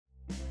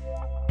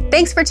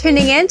Thanks for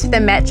tuning in to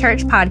the Met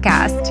Church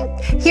podcast.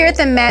 Here at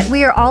the Met,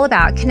 we are all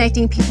about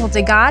connecting people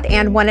to God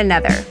and one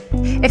another.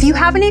 If you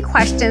have any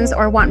questions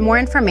or want more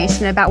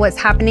information about what's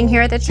happening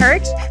here at the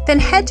church, then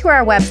head to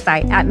our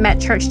website at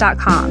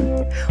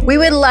metchurch.com. We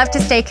would love to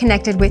stay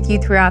connected with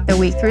you throughout the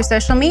week through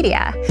social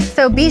media,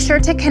 so be sure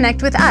to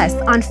connect with us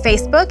on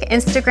Facebook,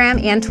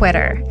 Instagram, and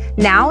Twitter.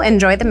 Now,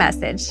 enjoy the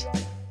message.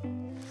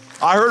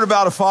 I heard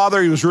about a father.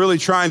 He was really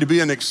trying to be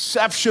an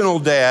exceptional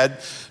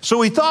dad.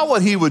 So he thought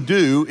what he would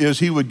do is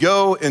he would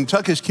go and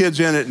tuck his kids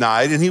in at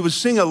night and he would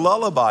sing a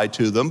lullaby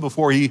to them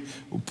before he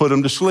put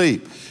them to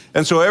sleep.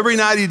 And so every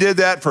night he did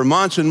that for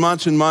months and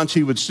months and months.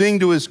 He would sing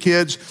to his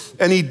kids.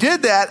 And he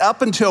did that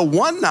up until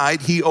one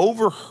night he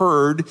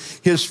overheard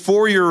his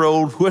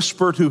 4-year-old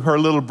whisper to her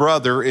little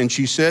brother. And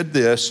she said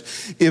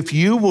this, "If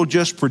you will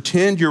just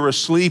pretend you're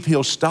asleep,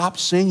 he'll stop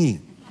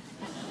singing."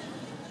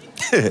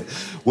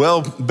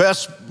 Well,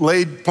 best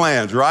laid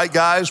plans, right,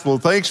 guys? Well,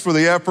 thanks for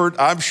the effort.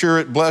 I'm sure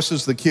it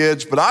blesses the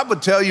kids. But I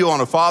would tell you on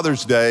a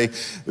Father's Day,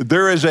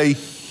 there is a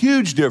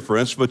huge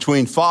difference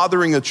between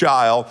fathering a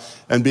child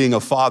and being a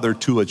father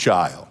to a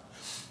child.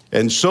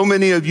 And so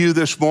many of you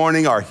this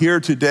morning are here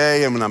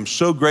today, and I'm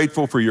so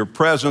grateful for your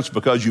presence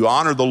because you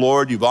honor the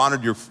Lord. You've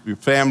honored your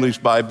families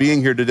by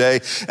being here today.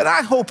 And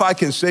I hope I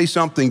can say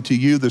something to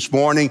you this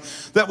morning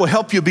that will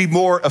help you be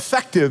more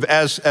effective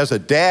as a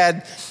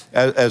dad,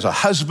 as a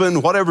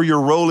husband, whatever your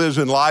role is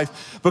in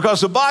life,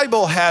 because the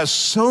Bible has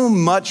so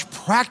much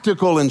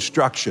practical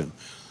instruction.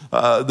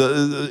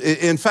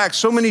 In fact,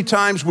 so many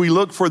times we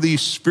look for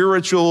these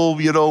spiritual,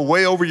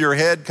 way over your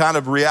head kind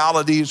of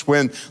realities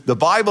when the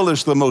Bible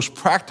is the most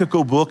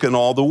practical book in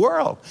all the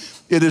world.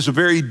 It is a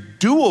very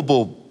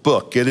doable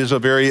book. It is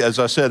as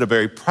I said, a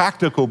very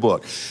practical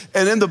book.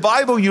 And in the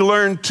Bible, you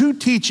learn 2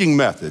 teaching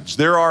methods.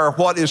 There are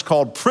what is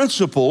called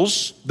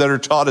principles that are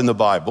taught in the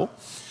Bible,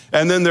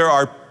 and then there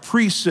are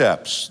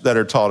precepts that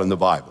are taught in the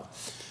Bible.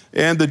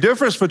 And the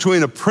difference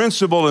between a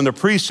principle and a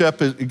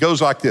precept, it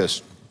goes like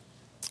this.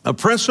 A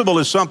principle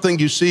is something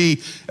you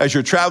see as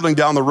you're traveling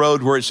down the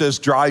road where it says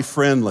drive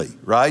friendly,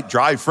 right?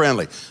 Drive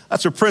friendly.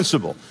 That's a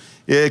principle.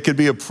 It could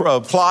be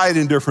applied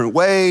in different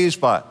ways,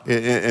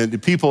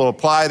 and people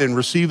apply it and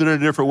receive it in a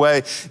different way.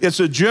 It's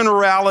a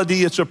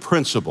generality, it's a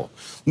principle.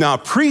 Now, a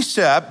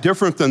precept,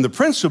 different than the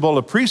principle,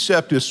 a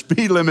precept is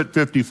speed limit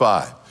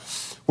 55,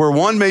 where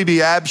one may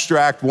be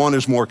abstract, one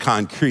is more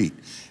concrete.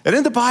 And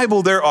in the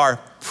Bible, there are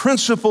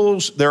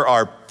principles, there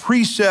are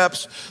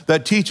precepts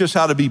that teach us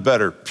how to be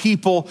better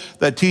people,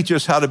 that teach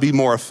us how to be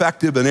more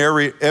effective in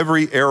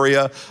every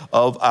area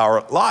of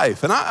our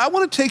life. And I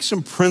want to take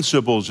some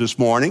principles this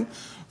morning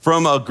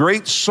from a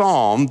great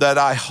psalm that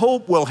I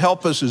hope will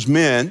help us as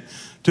men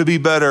to be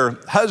better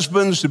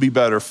husbands, to be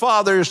better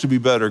fathers, to be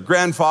better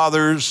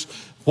grandfathers,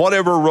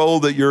 whatever role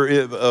that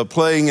you're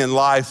playing in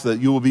life, that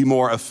you will be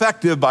more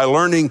effective by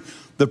learning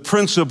the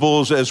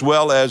principles as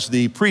well as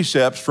the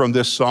precepts from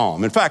this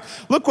psalm. In fact,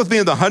 look with me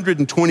in the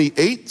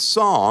 128th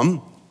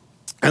Psalm,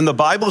 and the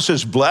Bible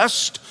says,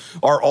 "Blessed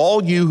are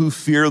all you who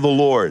fear the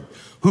Lord,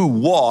 who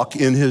walk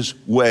in his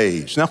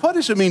ways." Now, what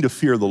does it mean to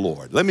fear the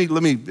Lord? Let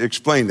me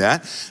explain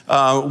that.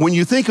 When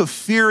you think of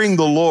fearing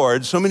the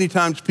Lord, so many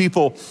times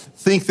people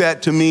think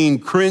that to mean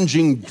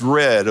cringing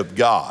dread of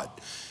God.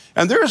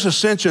 And there is a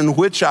sense in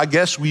which I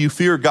guess you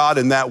fear God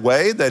in that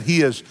way, that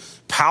he is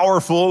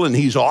powerful and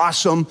he's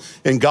awesome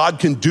and God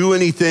can do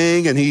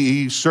anything, and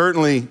he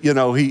certainly,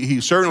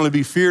 he certainly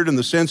be feared in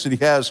the sense that he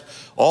has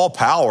all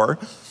power.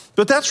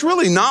 But that's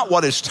really not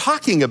what it's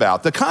talking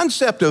about. The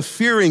concept of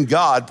fearing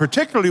God,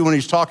 particularly when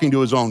he's talking to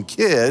his own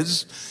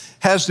kids,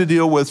 has to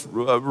deal with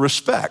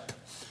respect,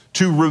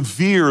 to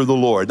revere the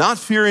Lord. Not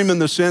fear him in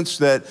the sense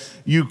that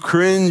you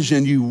cringe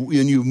and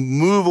you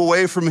move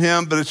away from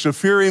him, but it's to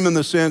fear him in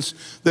the sense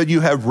that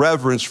you have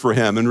reverence for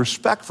him and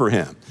respect for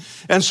him.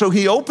 And so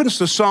he opens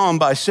the psalm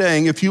by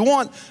saying, if you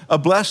want a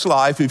blessed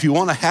life, if you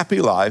want a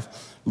happy life,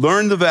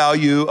 learn the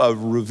value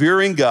of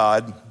revering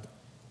God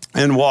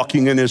and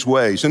walking in his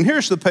ways. And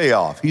here's the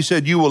payoff. He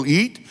said, you will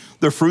eat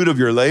the fruit of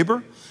your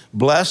labor.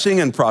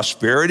 Blessing and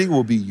prosperity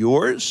will be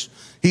yours.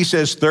 He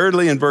says,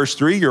 thirdly, in verse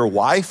 3, your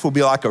wife will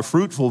be like a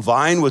fruitful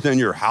vine within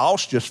your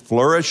house, just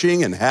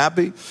flourishing and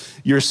happy.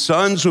 Your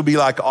sons will be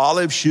like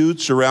olive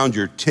shoots around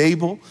your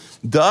table.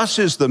 Thus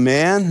is the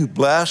man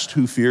blessed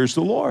who fears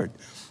the Lord.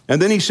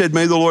 And then he said,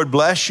 may the Lord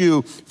bless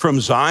you from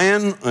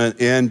Zion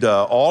and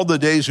all the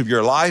days of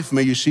your life.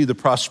 May you see the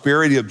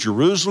prosperity of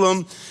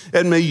Jerusalem,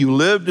 and may you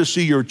live to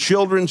see your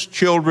children's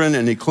children.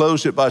 And he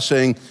closed it by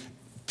saying,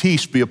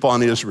 peace be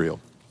upon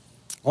Israel.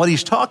 What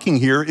he's talking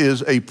here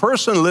is a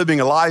person living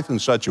a life in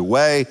such a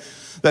way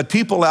that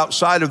people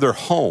outside of their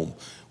home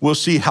will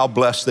see how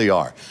blessed they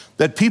are,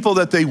 that people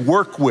that they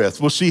work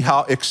with will see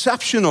how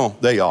exceptional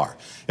they are.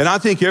 And I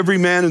think every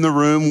man in the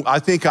room, I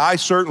think I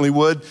certainly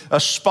would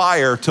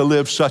aspire to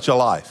live such a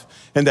life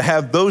and to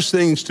have those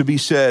things to be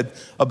said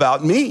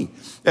about me.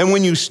 And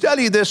when you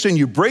study this and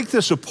you break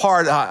this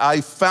apart,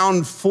 I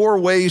found 4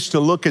 ways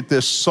to look at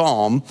this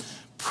psalm,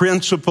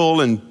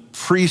 principle and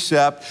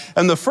precept.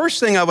 And the first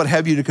thing I would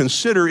have you to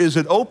consider is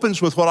it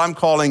opens with what I'm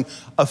calling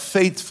a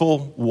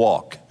faithful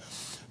walk.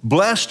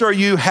 Blessed are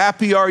you,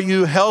 happy are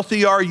you,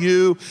 healthy are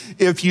you,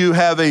 if you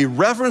have a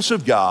reverence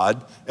of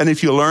God and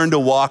if you learn to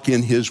walk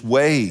in his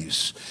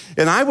ways.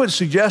 And I would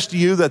suggest to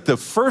you that the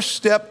first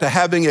step to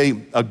having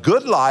a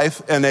good life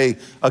and a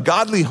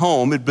godly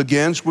home, it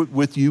begins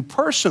with you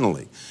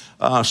personally.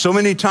 So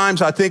many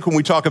times I think when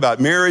we talk about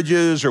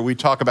marriages or we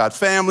talk about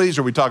families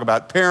or we talk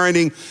about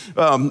parenting,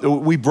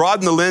 we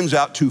broaden the lens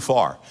out too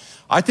far.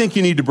 I think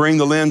you need to bring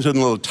the lens in a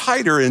little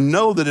tighter and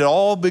know that it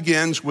all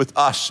begins with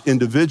us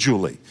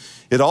individually.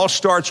 It all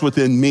starts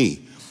within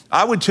me.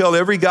 I would tell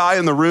every guy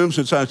in the room,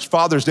 since it's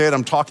Father's Day and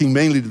I'm talking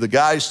mainly to the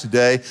guys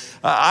today,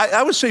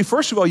 I would say,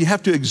 first of all, you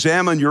have to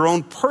examine your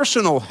own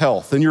personal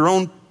health and your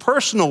own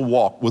personal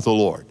walk with the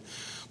Lord.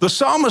 The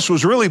psalmist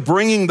was really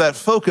bringing that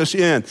focus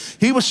in.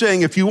 He was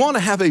saying, if you want to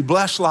have a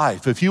blessed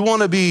life, if you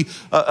want to be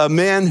a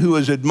man who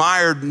is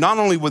admired not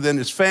only within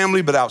his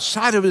family, but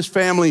outside of his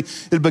family,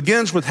 it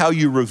begins with how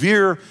you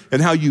revere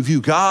and how you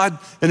view God,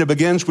 and it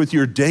begins with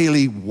your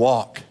daily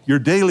walk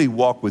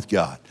with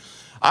God.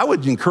 I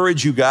would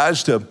encourage you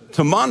guys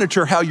to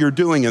monitor how you're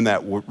doing in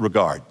that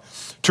regard.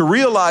 To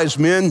realize,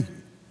 men,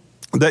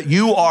 that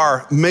you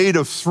are made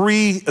of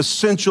three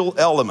essential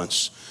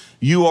elements.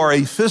 You are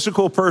a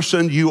physical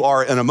person, you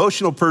are an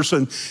emotional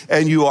person,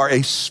 and you are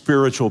a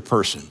spiritual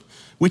person.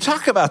 We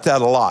talk about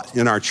that a lot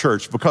in our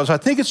church because I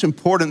think it's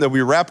important that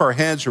we wrap our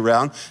hands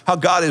around how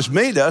God has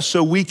made us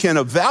so we can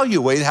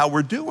evaluate how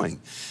we're doing.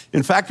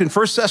 In fact, in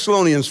 1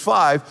 Thessalonians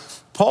 5,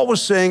 Paul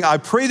was saying, I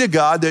pray to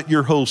God that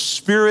your whole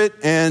spirit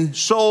and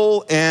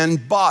soul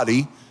and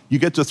body, you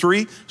get to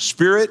three,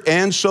 spirit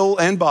and soul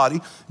and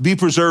body, be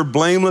preserved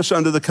blameless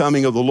unto the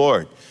coming of the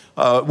Lord.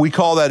 We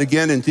call that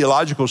again in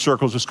theological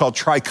circles, it's called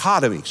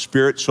trichotomy,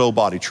 spirit, soul,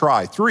 body,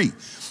 three.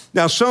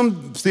 Now,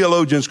 some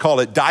theologians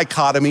call it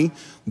dichotomy.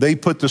 They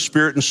put the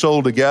spirit and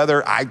soul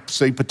together. I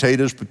say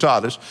potatoes.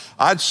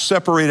 I'd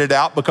separate it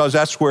out because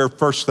that's where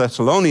 1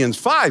 Thessalonians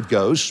 5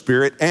 goes,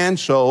 spirit and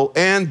soul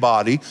and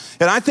body.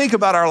 And I think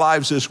about our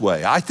lives this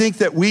way. I think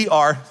that we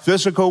are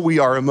physical, we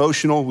are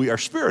emotional, we are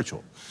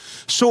spiritual.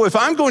 So if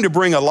I'm going to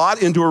bring a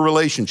lot into a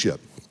relationship,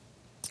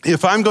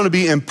 if I'm going to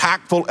be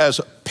impactful as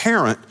a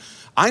parent,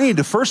 I need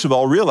to first of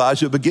all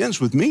realize it begins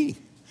with me.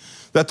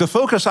 That the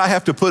focus I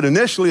have to put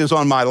initially is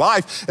on my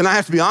life, and I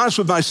have to be honest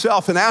with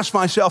myself and ask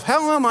myself,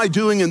 how am I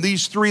doing in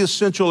these three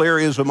essential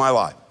areas of my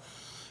life?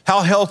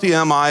 How healthy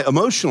am I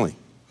emotionally?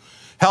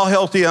 How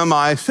healthy am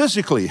I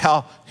physically?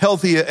 How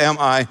healthy am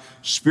I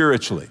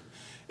spiritually?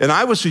 And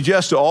I would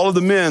suggest to all of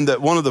the men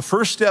that one of the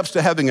first steps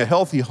to having a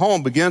healthy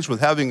home begins with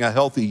having a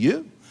healthy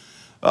you.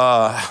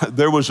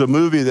 There was a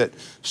movie that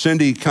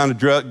Cindy kind of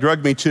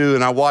drugged me to,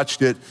 and I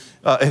watched it.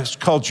 It's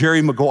called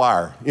Jerry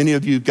Maguire. Any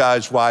of you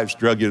guys' wives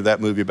drug you to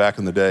that movie back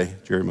in the day?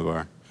 Jerry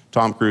Maguire.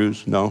 Tom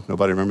Cruise? No?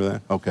 Nobody remember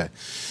that? Okay.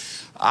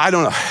 I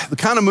don't know. The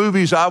kind of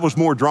movies I was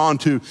more drawn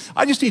to,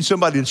 I just need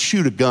somebody to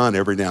shoot a gun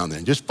every now and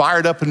then. Just fire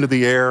it up into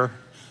the air.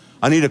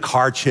 I need a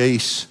car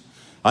chase.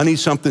 I need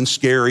something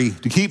scary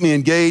to keep me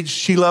engaged.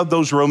 She loved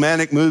those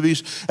romantic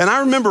movies. And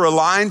I remember a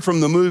line from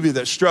the movie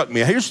that struck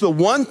me. Here's the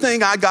one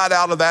thing I got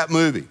out of that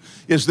movie,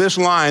 is this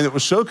line that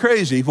was so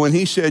crazy when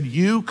he said,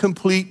 you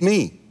complete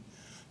me.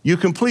 You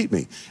complete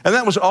me. And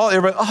that was all,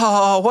 everybody,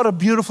 oh, what a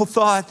beautiful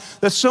thought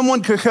that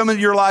someone could come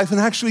into your life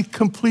and actually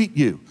complete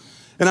you.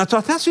 And I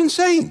thought, that's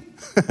insane.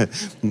 I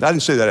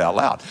didn't say that out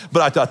loud,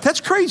 but I thought,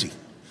 that's crazy.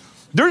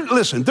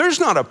 Listen, there's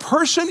not a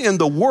person in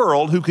the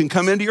world who can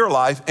come into your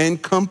life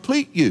and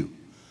complete you.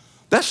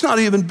 That's not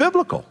even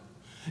biblical.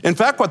 In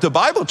fact, what the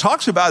Bible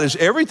talks about is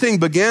everything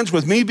begins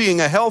with me being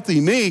a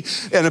healthy me.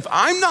 And if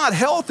I'm not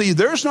healthy,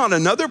 there's not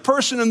another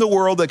person in the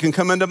world that can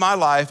come into my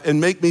life and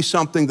make me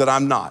something that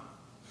I'm not.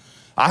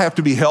 I have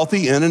to be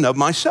healthy in and of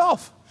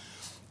myself.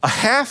 A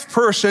half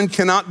person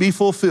cannot be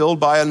fulfilled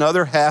by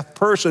another half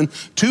person.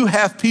 Two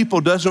half people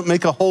doesn't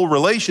make a whole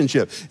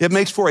relationship. It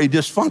makes for a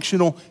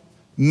dysfunctional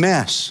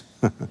mess.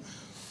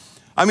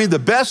 I mean, the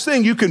best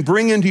thing you can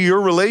bring into your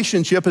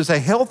relationship is a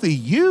healthy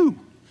you.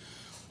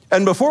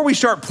 And before we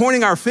start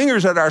pointing our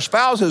fingers at our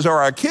spouses or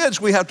our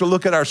kids, we have to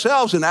look at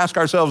ourselves and ask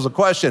ourselves the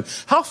question,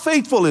 how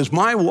faithful is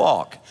my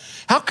walk?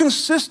 How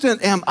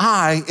consistent am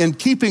I in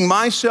keeping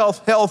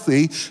myself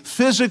healthy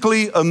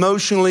physically,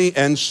 emotionally,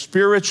 and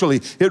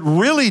spiritually? It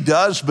really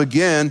does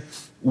begin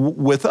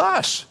with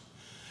us.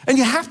 And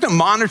you have to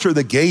monitor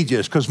the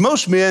gauges because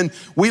most men,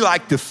 we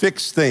like to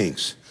fix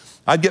things.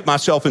 I'd get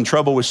myself in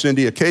trouble with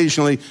Cindy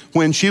occasionally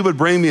when she would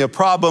bring me a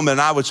problem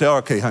and I would say,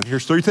 okay, honey,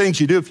 here's 3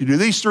 things you do. If you do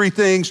these 3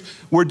 things,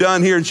 we're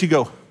done here. And she'd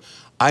go,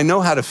 I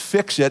know how to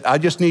fix it. I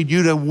just need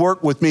you to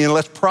work with me and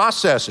let's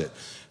process it.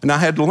 And I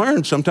had to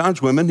learn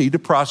sometimes women need to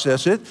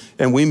process it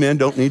and we men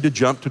don't need to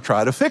jump to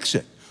try to fix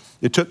it.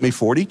 It took me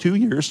 42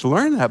 years to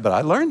learn that, but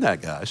I learned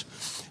that, guys.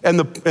 And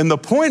the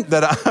point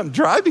that I'm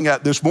driving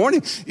at this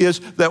morning is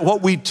that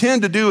what we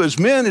tend to do as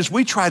men is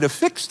we try to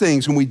fix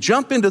things, and we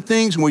jump into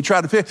things and we try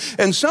to fix.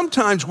 And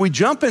sometimes we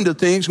jump into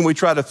things and we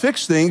try to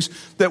fix things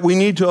that we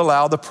need to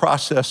allow the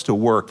process to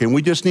work. And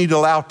we just need to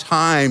allow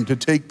time to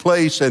take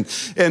place.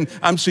 And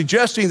I'm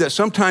suggesting that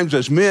sometimes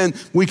as men,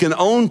 we can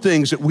own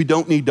things that we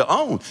don't need to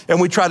own.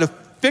 And we try to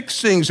fix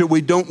things that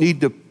we don't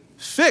need to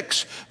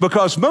fix,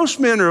 because most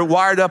men are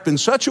wired up in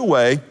such a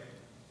way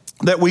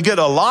that we get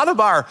a lot of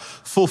our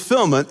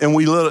fulfillment and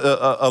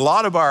a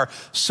lot of our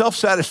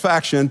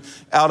self-satisfaction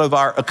out of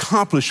our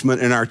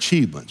accomplishment and our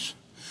achievements.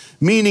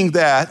 Meaning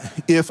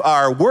that if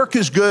our work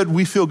is good,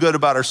 we feel good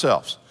about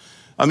ourselves.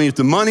 I mean, if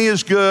the money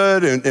is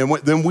good,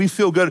 then we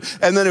feel good.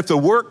 And then if the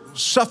work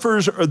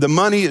suffers or the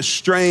money is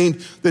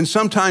strained, then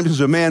sometimes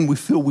as a man, we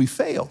feel we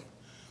fail.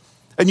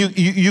 And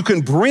you can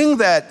bring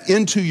that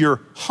into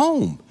your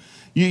home.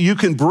 You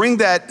can bring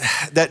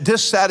that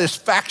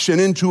dissatisfaction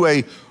into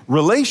a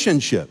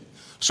relationship.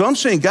 So I'm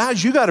saying,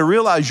 guys, you got to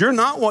realize you're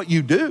not what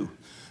you do.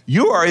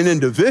 You are an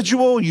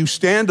individual. You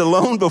stand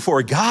alone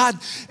before God.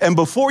 And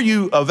before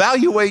you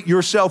evaluate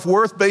your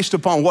self-worth based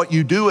upon what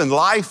you do in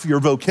life, your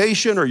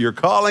vocation or your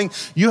calling,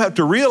 you have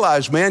to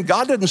realize, man,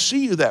 God doesn't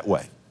see you that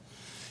way.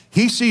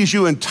 He sees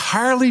you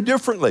entirely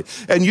differently.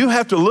 And you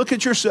have to look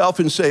at yourself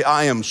and say,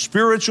 I am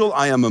spiritual,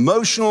 I am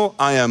emotional,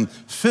 I am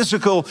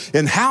physical,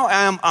 and how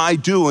am I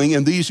doing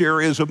in these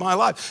areas of my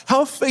life?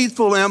 How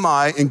faithful am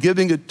I in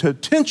giving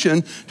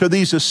attention to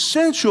these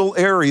essential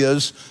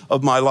areas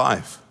of my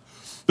life?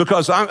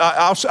 Because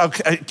I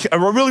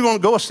really want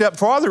to go a step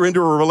farther into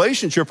a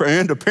relationship or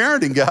into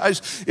parenting,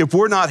 guys, if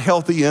we're not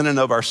healthy in and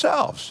of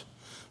ourselves.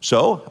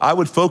 So I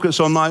would focus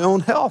on my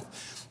own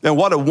health. And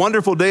what a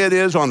wonderful day it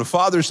is on a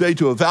Father's Day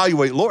to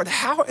evaluate, Lord,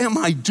 how am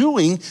I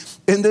doing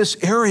in this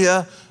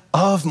area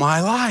of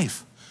my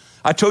life?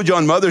 I told you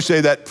on Mother's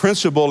Day that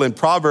principle in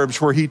Proverbs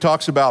where he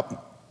talks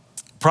about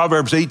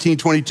Proverbs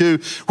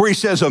 18:22, where he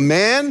says, a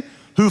man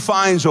who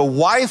finds a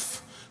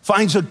wife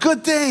finds a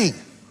good thing,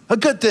 a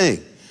good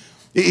thing.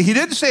 He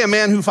didn't say a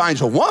man who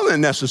finds a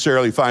woman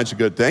necessarily finds a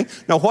good thing.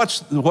 Now, what's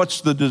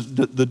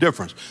the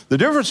difference? The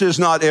difference is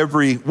not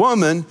every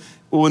woman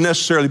will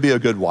necessarily be a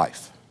good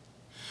wife.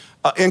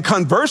 And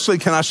conversely,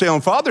 can I say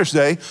on Father's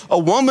Day, a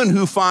woman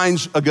who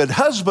finds a good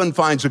husband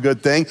finds a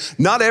good thing.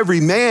 Not every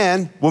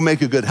man will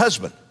make a good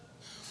husband.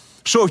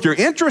 So if you're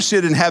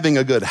interested in having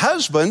a good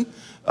husband,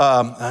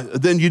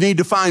 then you need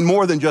to find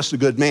more than just a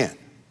good man.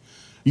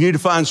 You need to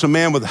find some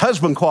man with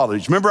husband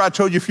qualities. Remember I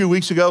told you a few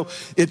weeks ago,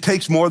 it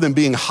takes more than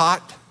being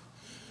hot?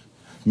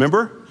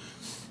 Remember?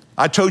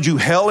 I told you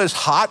hell is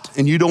hot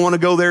and you don't want to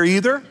go there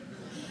either?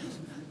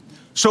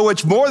 So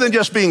it's more than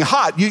just being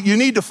hot. You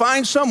need to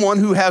find someone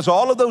who has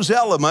all of those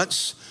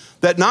elements,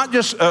 that not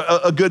just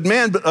a good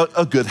man, but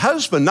a good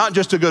husband, not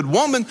just a good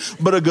woman,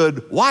 but a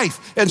good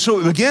wife. And so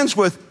it begins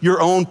with your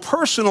own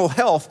personal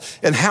health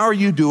and how are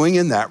you doing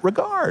in that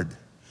regard?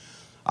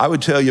 I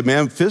would tell you,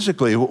 man,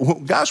 physically,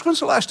 guys,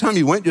 when's the last time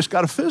you went and just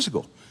got a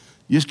physical?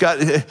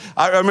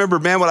 I remember,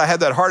 man, when I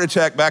had that heart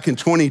attack back in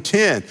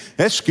 2010,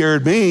 that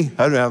scared me.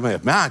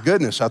 My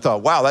goodness, I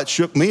thought, wow, that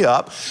shook me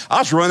up. I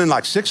was running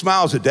like 6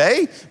 miles a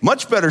day,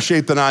 much better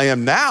shape than I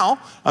am now.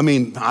 I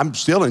mean, I'm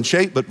still in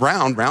shape, but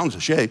round's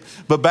a shape.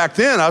 But back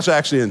then, I was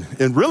actually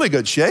in really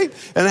good shape.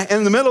 And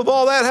in the middle of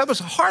all that, I had a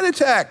heart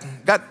attack.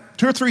 Got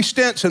 2 or 3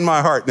 stents in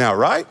my heart now,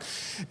 right?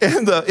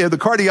 And the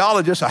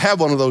cardiologist, I have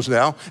one of those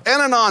now,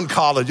 and an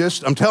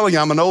oncologist, I'm telling you,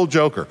 I'm an old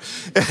joker.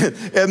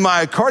 And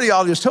my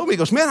cardiologist told me, he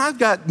goes, man, I've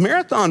got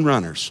marathon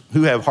runners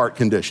who have heart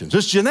conditions.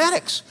 It's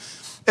genetics.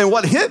 And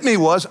what hit me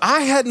was I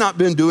had not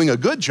been doing a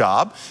good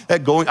job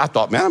at going. I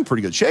thought, man, I'm in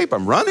pretty good shape.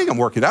 I'm running, I'm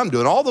working out, I'm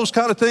doing all those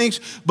kind of things.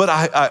 But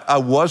I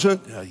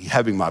wasn't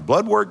having my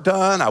blood work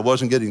done. I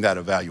wasn't getting that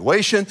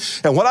evaluation.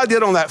 And what I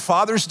did on that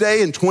Father's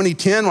Day in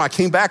 2010, when I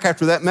came back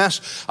after that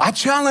mess, I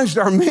challenged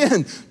our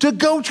men to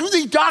go to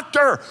the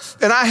doctor.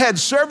 And I had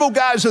several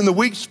guys in the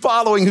weeks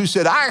following who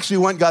said, I actually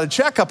went and got a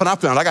checkup, and I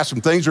found I got some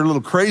things that are a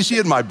little crazy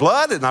in my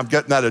blood, and I'm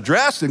getting that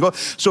addressed.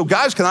 So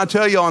guys, can I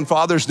tell you on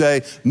Father's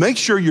Day, make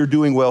sure you're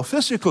doing well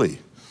physically.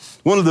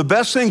 One of the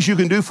best things you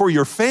can do for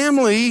your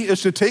family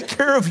is to take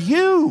care of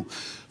you.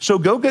 So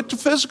go get the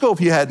physical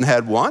if you hadn't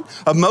had one.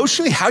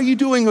 Emotionally, how are you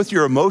doing with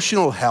your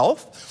emotional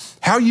health?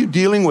 How are you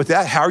dealing with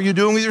that? How are you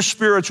doing with your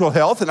spiritual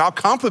health? And I'll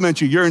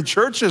compliment you. You're in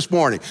church this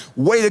morning.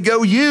 Way to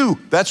go, you.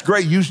 That's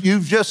great.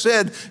 You've just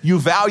said you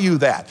value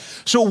that.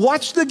 So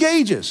watch the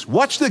gauges.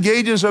 Watch the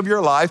gauges of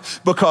your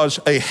life, because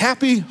a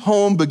happy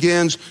home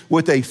begins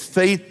with a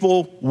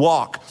faithful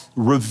walk,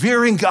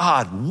 revering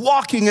God,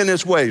 walking in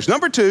his ways.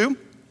 Number 2,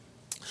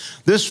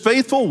 this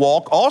faithful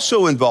walk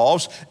also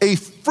involves a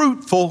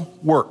fruitful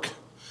work.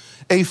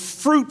 A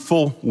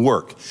fruitful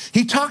work.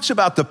 He talks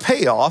about the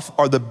payoff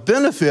or the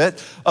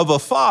benefit of a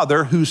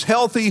father who's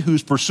healthy,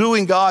 who's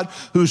pursuing God,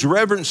 who's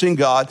reverencing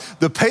God.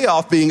 The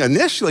payoff being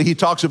initially, he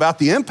talks about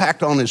the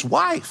impact on his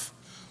wife.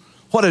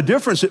 What a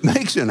difference it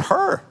makes in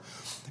her.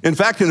 In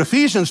fact, in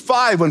Ephesians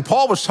 5, when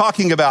Paul was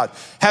talking about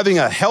having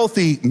a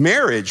healthy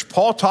marriage,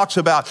 Paul talks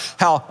about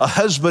how a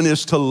husband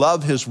is to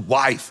love his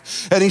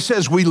wife. And he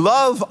says, we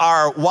love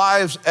our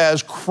wives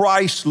as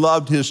Christ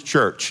loved his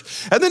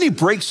church. And then he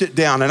breaks it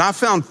down. And I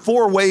found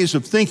 4 ways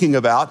of thinking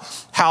about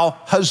how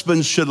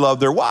husbands should love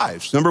their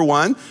wives. Number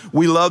 1,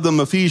 we love them,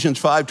 Ephesians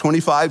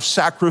 5:25,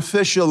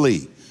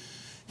 sacrificially.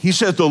 He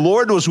said the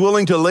Lord was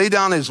willing to lay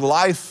down his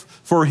life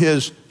for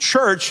his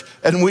church,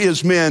 and we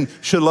as men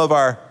should love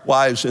our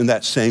wives in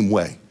that same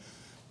way.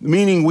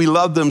 Meaning we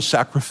love them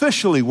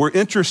sacrificially. We're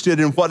interested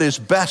in what is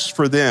best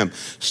for them.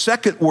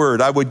 Second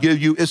word I would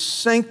give you is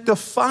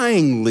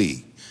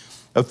sanctifyingly.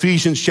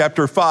 Ephesians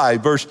chapter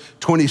 5, verse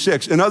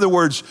 26. In other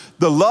words,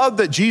 the love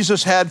that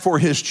Jesus had for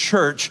his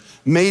church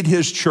made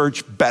his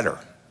church better.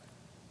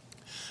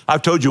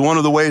 I've told you one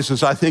of the ways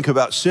as I think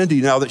about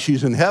Cindy now that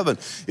she's in heaven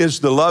is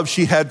the love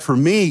she had for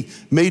me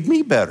made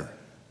me better.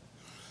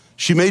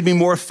 She made me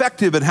more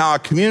effective in how I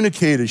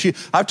communicated.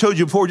 I've told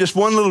you before, just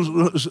one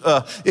little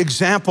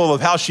example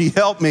of how she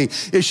helped me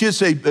is she'd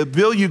say,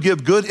 Bill, you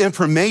give good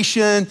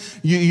information.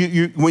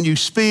 When you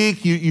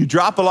speak, you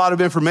drop a lot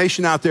of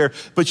information out there.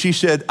 But she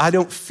said, I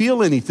don't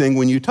feel anything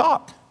when you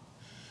talk.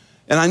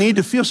 And I need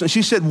to feel something.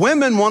 She said,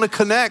 women want to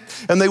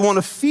connect and they want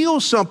to feel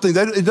something.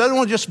 It doesn't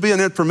want to just be an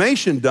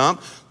information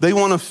dump. They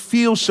want to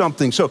feel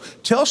something. So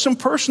tell some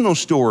personal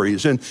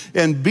stories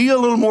and be a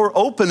little more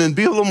open and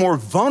be a little more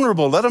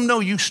vulnerable. Let them know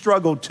you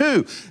struggle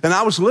too. And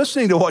I was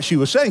listening to what she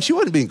was saying. She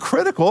wasn't being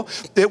critical.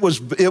 It was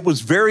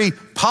very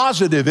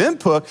positive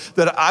input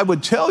that I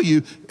would tell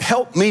you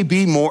helped me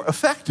be more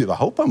effective. I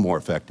hope I'm more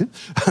effective.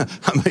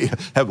 I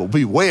may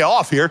be way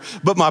off here.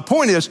 But my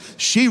point is,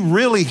 she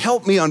really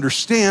helped me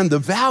understand the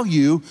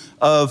value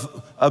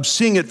of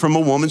seeing it from a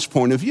woman's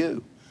point of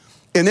view.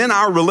 And in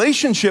our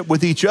relationship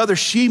with each other,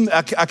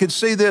 I could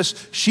say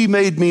this, she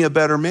made me a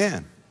better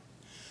man.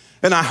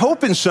 And I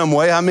hope in some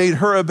way I made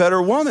her a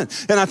better woman.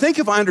 And I think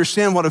if I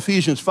understand what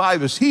Ephesians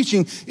 5 is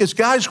teaching, it's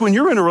guys, when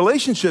you're in a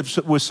relationship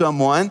with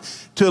someone,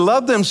 to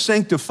love them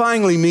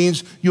sanctifyingly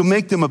means you'll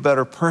make them a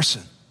better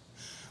person.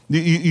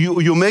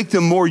 You'll make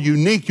them more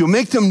unique. You'll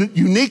make them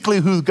uniquely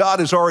who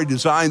God has already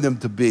designed them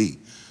to be.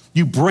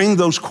 You bring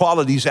those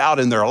qualities out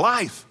in their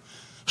life.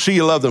 So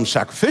you love them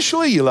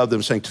sacrificially, you love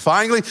them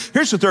sanctifyingly.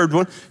 Here's the third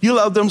one, you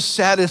love them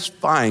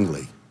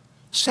satisfyingly.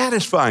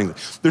 Satisfyingly.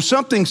 There's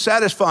something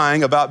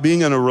satisfying about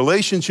being in a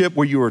relationship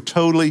where you are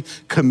totally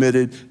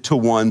committed to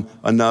one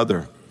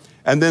another.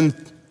 And then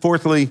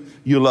fourthly,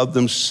 you love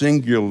them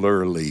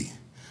singularly.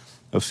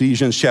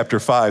 Ephesians chapter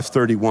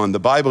 5:31. The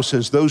Bible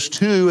says those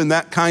two in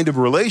that kind of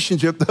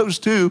relationship, those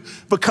two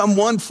become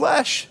one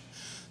flesh.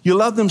 You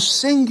love them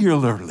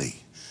singularly.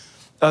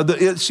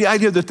 It's the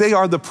idea that they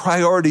are the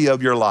priority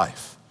of your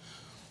life.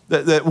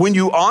 That when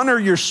you honor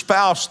your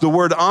spouse, the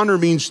word honor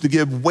means to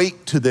give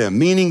weight to them,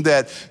 meaning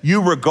that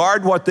you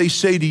regard what they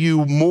say to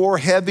you more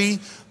heavy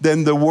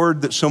than the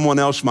word that someone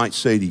else might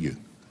say to you.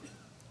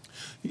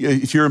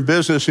 If you're in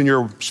business and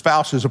your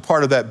spouse is a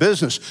part of that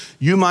business,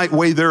 you might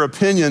weigh their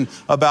opinion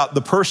about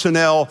the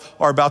personnel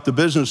or about the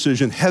business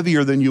decision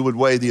heavier than you would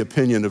weigh the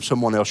opinion of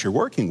someone else you're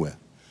working with.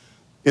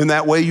 In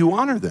that way, you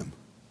honor them.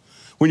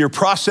 When you're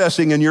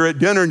processing and you're at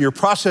dinner and you're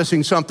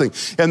processing something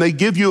and they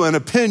give you an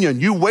opinion,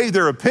 you weigh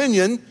their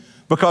opinion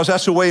because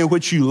that's the way in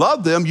which you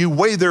love them. You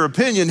weigh their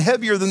opinion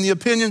heavier than the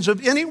opinions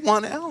of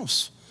anyone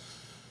else.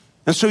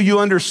 And so you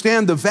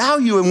understand the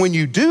value, and when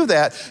you do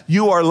that,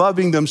 you are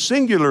loving them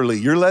singularly.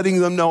 You're letting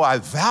them know, I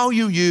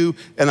value you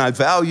and I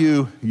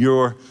value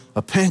your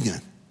opinion.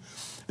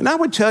 And I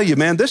would tell you,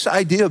 man, this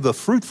idea of the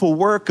fruitful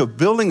work of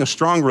building a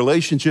strong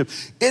relationship,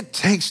 it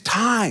takes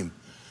time.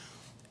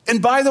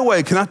 And by the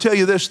way, can I tell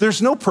you this?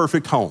 There's no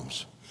perfect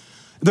homes.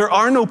 There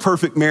are no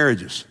perfect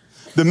marriages.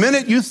 The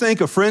minute you think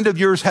a friend of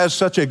yours has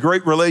such a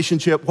great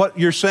relationship, what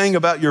you're saying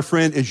about your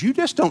friend is you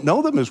just don't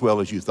know them as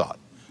well as you thought.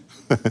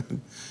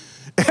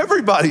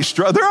 Everybody's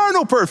struggling. There are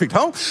no perfect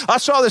homes. I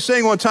saw this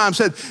saying one time,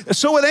 said,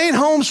 so it ain't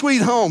home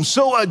sweet home,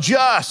 so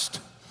adjust,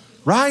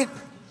 right?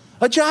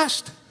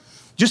 Adjust.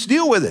 Just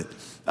deal with it.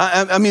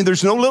 I mean,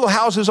 there's no little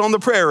houses on the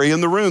prairie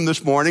in the room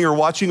this morning or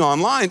watching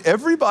online.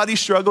 Everybody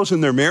struggles in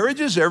their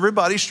marriages.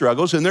 Everybody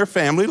struggles in their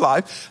family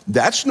life.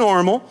 That's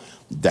normal.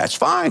 That's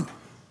fine.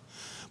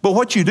 But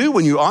what you do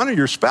when you honor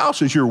your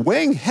spouse is you're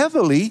weighing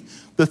heavily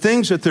the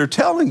things that they're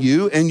telling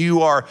you, and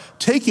you are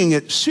taking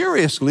it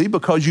seriously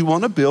because you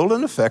want to build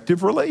an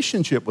effective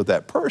relationship with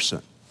that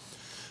person.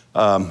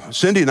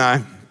 Cindy and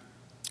I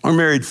were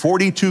married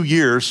 42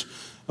 years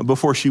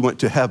before she went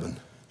to heaven.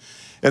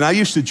 And I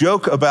used to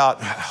joke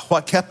about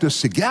what kept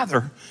us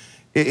together.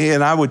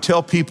 And I would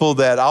tell people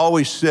that I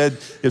always said,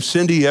 if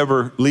Cindy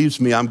ever leaves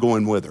me, I'm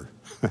going with her.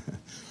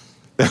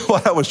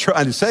 What I was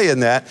trying to say in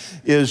that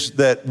is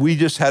that we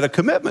just had a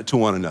commitment to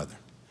one another.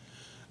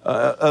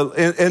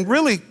 And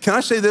really, can I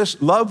say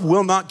this? Love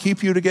will not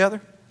keep you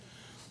together,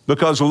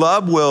 because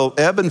love will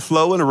ebb and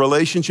flow in a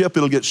relationship.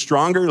 It'll get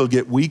stronger, it'll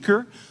get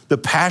weaker. The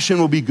passion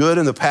will be good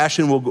and the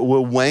passion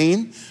will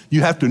wane.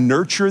 You have to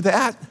nurture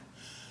that.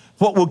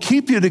 What will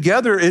keep you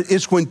together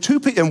is when two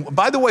people, and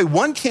by the way,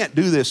 one can't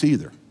do this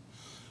either.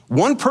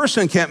 One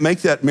person can't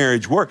make that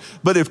marriage work.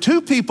 But if two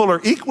people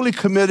are equally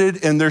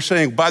committed and they're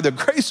saying, by the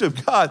grace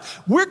of God,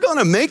 we're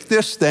gonna make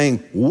this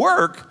thing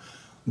work,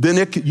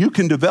 then you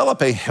can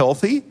develop a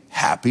healthy,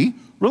 happy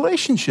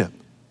relationship.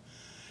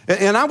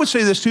 And I would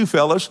say this too,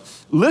 fellas,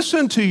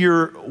 listen to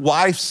your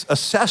wife's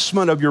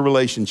assessment of your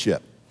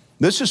relationship.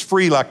 This is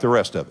free like the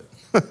rest of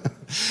it.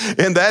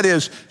 And that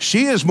is,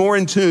 she is more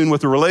in tune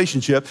with the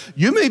relationship.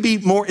 You may be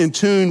more in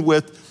tune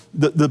with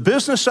the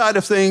business side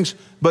of things,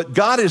 but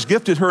God has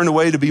gifted her in a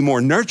way to be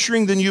more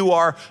nurturing than you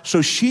are,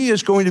 so she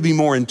is going to be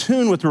more in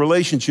tune with the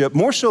relationship,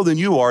 more so than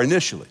you are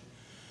initially.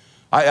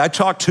 I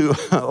talk to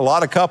a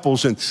lot of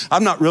couples, and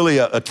I'm not really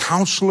a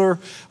counselor.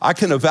 I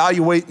can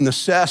evaluate and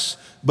assess,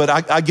 but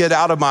I get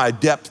out of my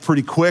depth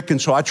pretty quick,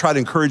 and so I try to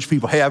encourage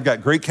people, hey, I've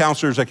got great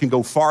counselors that can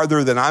go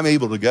farther than I'm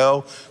able to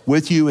go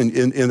with you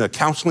in a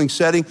counseling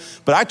setting.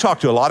 But I talk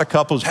to a lot of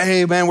couples,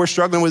 hey, man, we're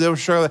struggling with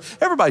this,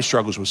 everybody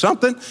struggles with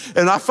something.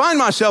 And I find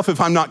myself,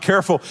 if I'm not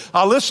careful,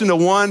 I'll listen to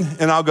one,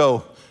 and I'll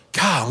go,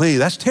 golly,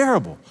 that's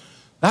terrible.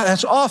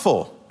 That's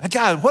awful.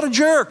 God, what a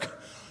jerk.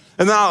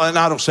 And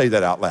I don't say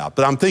that out loud,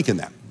 but I'm thinking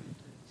that.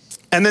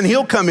 And then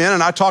he'll come in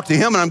and I talk to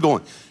him and I'm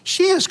going,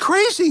 she is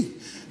crazy.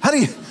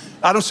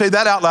 I don't say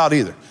that out loud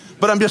either,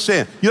 but I'm just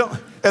saying,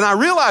 and I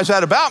realize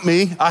that about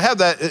me. I have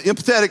that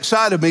empathetic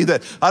side of me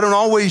that I don't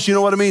always,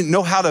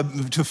 know how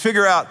to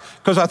figure out,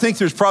 because I think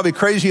there's probably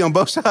crazy on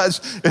both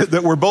sides,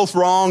 that we're both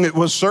wrong. It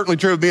was certainly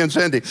true of me and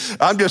Cindy.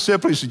 I'm just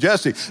simply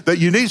suggesting that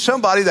you need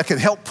somebody that can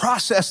help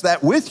process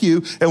that with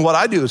you. And what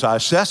I do is I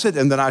assess it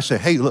and then I say,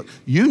 hey, look,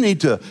 you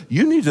need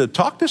to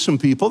talk to some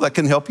people that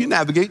can help you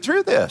navigate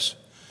through this.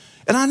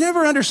 And I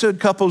never understood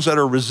couples that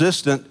are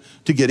resistant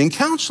to getting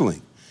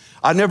counseling.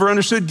 I never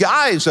understood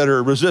guys that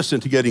are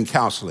resistant to getting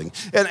counseling.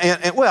 And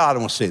well, I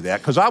don't want to say that,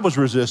 because I was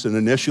resistant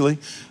initially.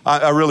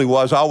 I really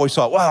was. I always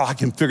thought, well, I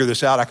can figure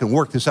this out. I can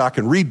work this out. I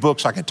can read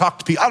books. I can talk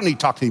to people. I don't need to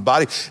talk to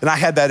anybody. And I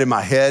had that in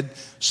my head.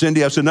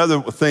 Cindy, that's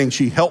another thing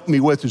she helped me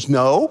with is,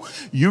 no,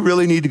 you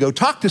really need to go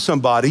talk to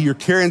somebody. You're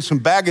carrying some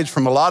baggage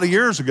from a lot of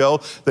years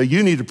ago that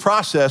you need to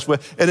process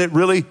with. And it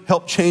really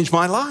helped change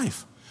my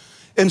life.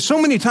 And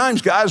so many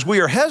times, guys,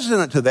 we are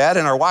hesitant to that,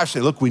 and our wives say,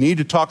 look, we need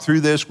to talk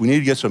through this. We need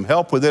to get some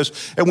help with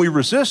this, and we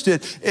resist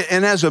it.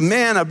 And as a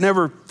man, I've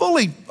never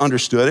fully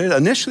understood it.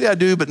 Initially, I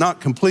do, but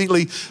not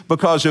completely,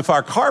 because if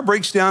our car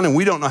breaks down and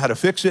we don't know how to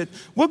fix it,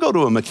 we'll go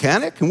to a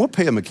mechanic, and we'll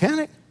pay a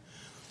mechanic.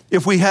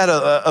 If we had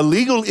a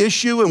legal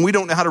issue and we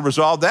don't know how to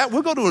resolve that,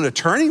 we'll go to an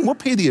attorney, and we'll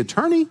pay the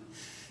attorney.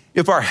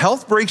 If our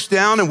health breaks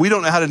down and we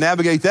don't know how to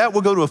navigate that,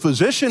 we'll go to a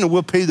physician and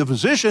we'll pay the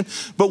physician.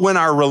 But when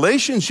our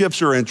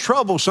relationships are in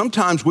trouble,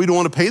 sometimes we don't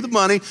want to pay the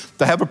money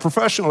to have a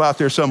professional out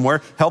there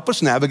somewhere help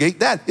us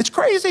navigate that. It's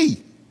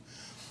crazy.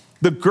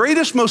 The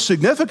greatest, most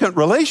significant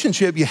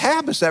relationship you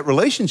have is that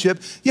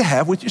relationship you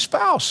have with your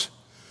spouse.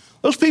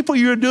 Those people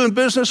you're doing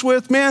business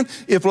with, man,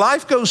 if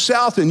life goes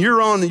south and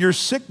you're on your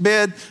sick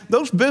bed,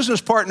 those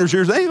business partners of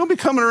yours, they ain't gonna be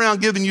coming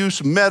around giving you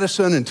some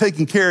medicine and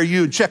taking care of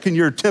you and checking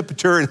your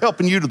temperature and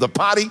helping you to the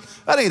potty.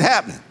 That ain't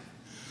happening.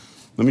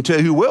 Let me tell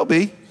you who will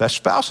be. That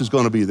spouse is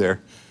gonna be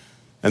there.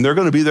 And they're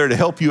gonna be there to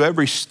help you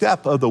every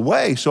step of the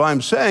way. So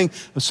I'm saying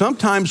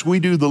sometimes we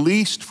do the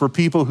least for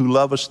people who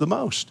love us the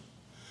most.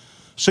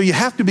 So you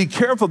have to be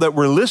careful that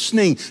we're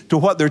listening to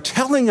what they're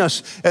telling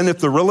us. And if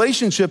the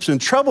relationship's in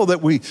trouble,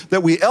 that we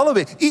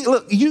elevate.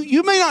 Look,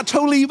 you may not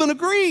totally even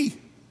agree.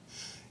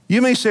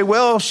 You may say,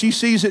 well, she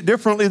sees it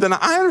differently than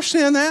I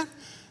understand that.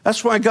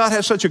 That's why God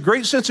has such a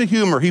great sense of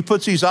humor. He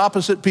puts these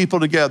opposite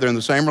people together in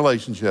the same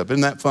relationship.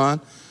 Isn't that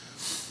fun?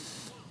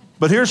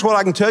 But here's what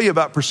I can tell you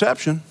about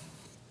perception.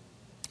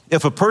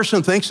 If a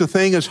person thinks the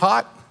thing is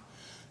hot,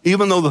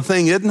 even though the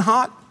thing isn't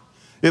hot,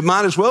 it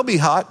might as well be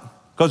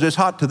hot because it's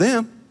hot to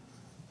them.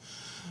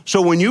 So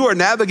when you are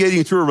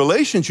navigating through a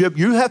relationship,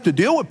 you have to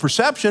deal with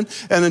perception,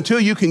 and until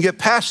you can get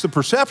past the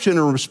perception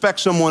and respect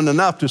someone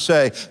enough to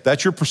say,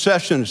 that's your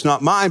perception, it's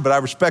not mine, but I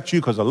respect you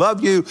because I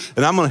love you,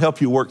 and I'm gonna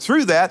help you work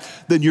through that,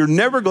 then you're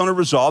never gonna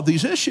resolve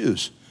these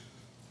issues.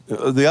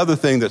 The other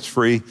thing that's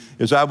free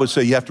is I would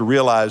say you have to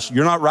realize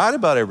you're not right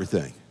about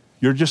everything.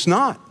 You're just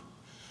not.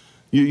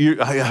 You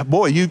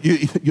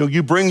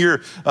bring your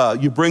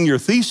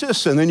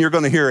thesis, and then you're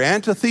going to hear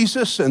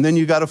antithesis, and then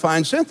you got to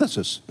find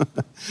synthesis,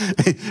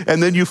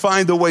 and then you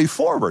find the way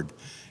forward.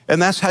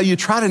 And that's how you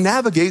try to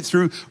navigate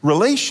through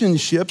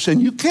relationships,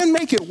 and you can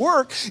make it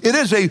work. It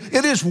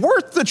is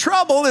worth the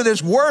trouble. It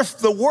is worth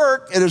the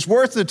work. It is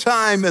worth the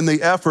time and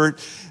the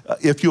effort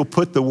if you'll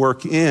put the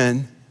work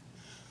in.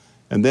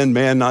 And then,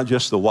 man, not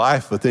just the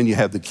wife, but then you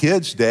have the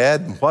kids,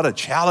 Dad. What a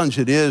challenge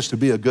it is to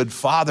be a good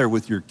father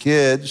with your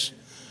kids.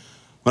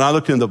 When I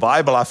looked in the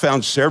Bible, I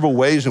found several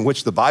ways in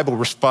which the Bible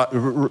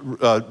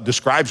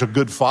describes a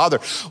good father.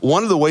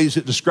 One of the ways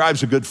it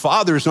describes a good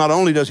father is not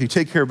only does he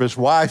take care of his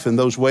wife in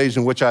those ways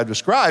in which I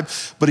described,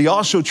 but he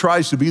also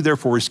tries to be there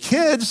for his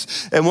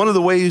kids. And one of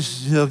the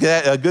ways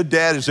a good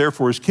dad is there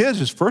for his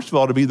kids is, first of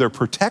all, to be their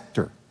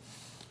protector.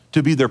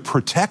 To be their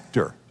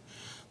protector.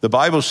 The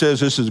Bible says,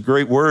 this is a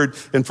great word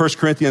in 1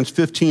 Corinthians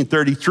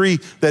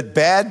 15:33, that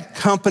bad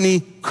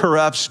company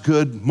corrupts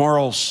good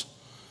morals.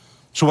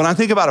 So when I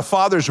think about a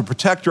father as a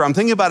protector, I'm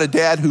thinking about a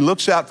dad who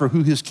looks out for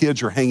who his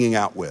kids are hanging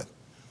out with.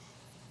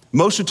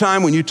 Most of the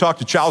time when you talk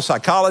to child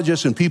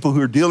psychologists and people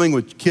who are dealing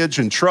with kids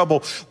in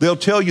trouble, they'll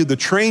tell you the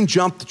train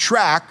jumped the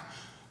track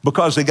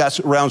because they got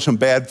around some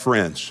bad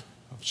friends,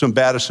 some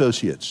bad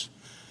associates.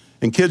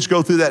 And kids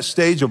go through that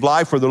stage of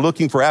life where they're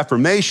looking for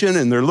affirmation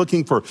and they're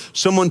looking for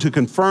someone to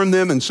confirm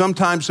them. And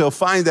sometimes they'll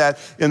find that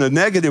in a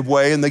negative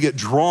way and they get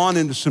drawn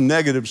into some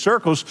negative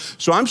circles.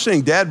 So I'm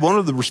saying, Dad, one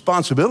of the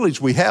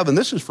responsibilities we have, and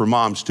this is for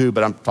moms too,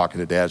 but I'm talking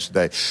to dads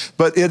today,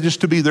 but it is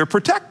to be their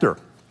protector.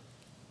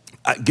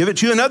 I give it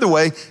to you another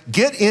way.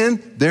 Get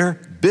in their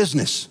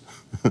business.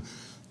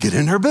 Get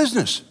in their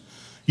business.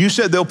 You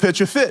said they'll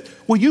pitch a fit.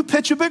 Well, you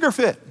pitch a bigger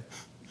fit.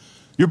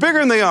 You're bigger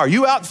than they are.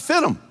 You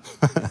outfit them.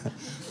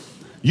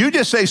 You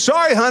just say,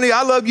 sorry, honey,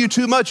 I love you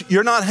too much.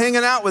 You're not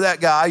hanging out with that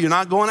guy. You're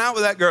not going out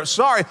with that girl.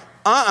 Sorry,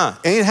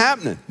 ain't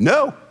happening.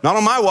 No, not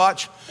on my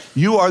watch.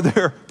 You are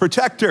their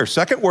protector.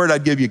 Second word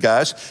I'd give you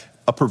guys,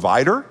 a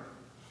provider.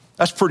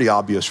 That's pretty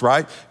obvious,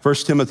 right? 1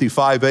 Timothy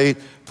 5:8,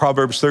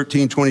 Proverbs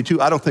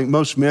 13:22. I don't think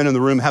most men in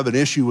the room have an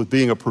issue with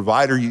being a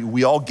provider.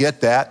 We all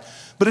get that.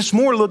 But it's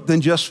more than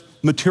just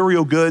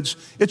material goods.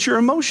 It's your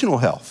emotional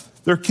health.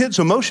 Their kids'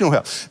 emotional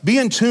health. Be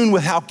in tune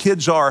with how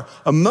kids are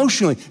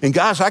emotionally. And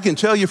guys, I can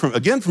tell you from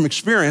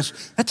experience,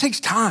 that takes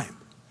time.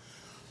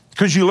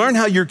 Because you learn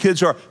how your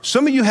kids are.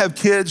 Some of you have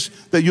kids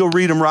that you'll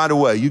read them right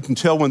away. You can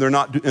tell when they're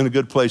not in a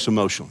good place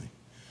emotionally.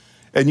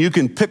 And you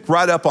can pick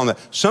right up on that.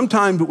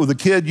 Sometimes with a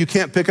kid, you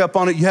can't pick up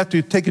on it. You have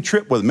to take a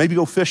trip with them. Maybe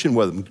go fishing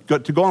with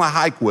them, to go on a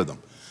hike with them.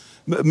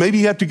 Maybe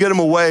you have to get them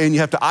away and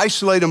you have to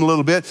isolate them a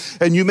little bit.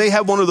 And you may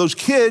have one of those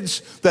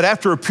kids that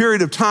after a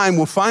period of time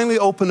will finally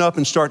open up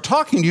and start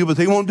talking to you, but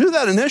they won't do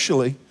that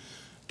initially.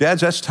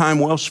 Dads, that's time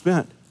well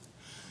spent.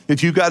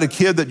 If you've got a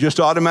kid that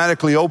just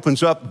automatically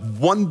opens up,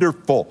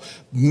 wonderful.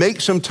 Make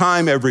some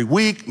time every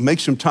week, make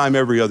some time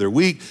every other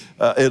week,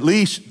 at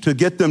least to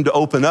get them to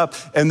open up.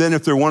 And then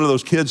if they're one of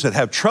those kids that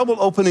have trouble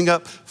opening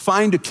up,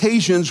 find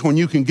occasions when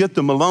you can get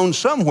them alone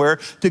somewhere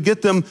to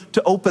get them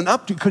to open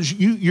up because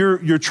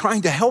you're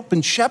trying to help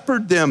and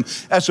shepherd them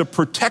as a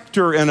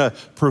protector and a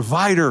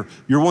provider.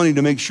 You're wanting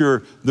to make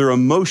sure their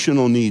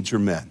emotional needs are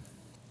met.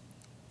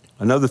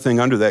 Another thing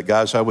under that,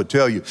 guys, I would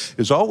tell you,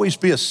 is always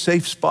be a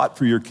safe spot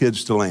for your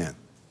kids to land.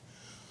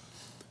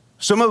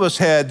 Some of us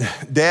had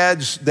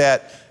dads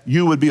that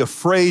you would be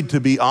afraid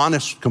to be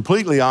honest,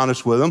 completely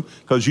honest with them,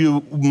 because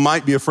you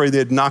might be afraid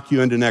they'd knock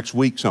you into next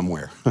week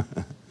somewhere.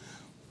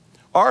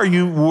 Or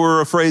you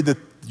were afraid that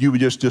you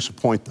would just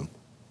disappoint them.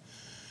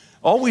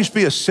 Always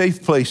be a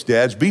safe place,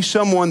 dads. Be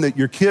someone that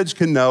your kids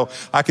can know.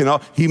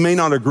 He may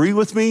not agree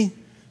with me.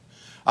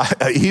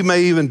 He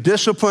may even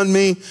discipline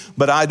me,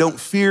 but I don't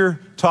fear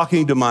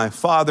talking to my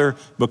father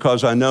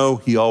because I know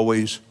he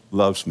always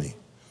loves me.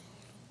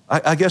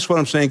 I guess what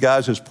I'm saying,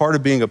 guys, is part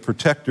of being a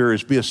protector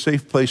is be a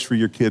safe place for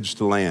your kids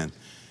to land.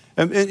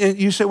 And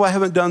you say, well, I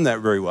haven't done that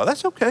very well.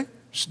 That's okay.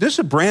 This is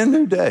a brand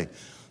new day.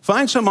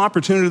 Find some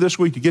opportunity this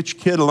week to get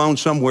your kid alone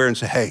somewhere and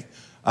say, hey,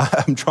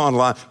 I'm drawing a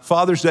line.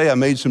 Father's Day, I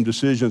made some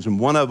decisions, and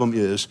one of them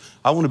is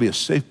I want to be a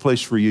safe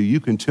place for you.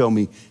 You can tell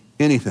me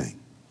anything.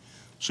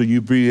 So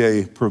you be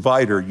a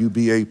provider, you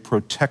be a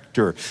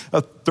protector. A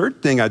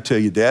third thing I'd tell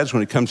you, dads,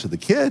 when it comes to the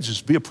kids is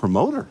be a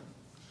promoter.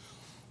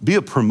 Be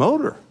a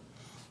promoter.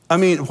 I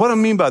mean, what do I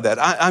mean by that?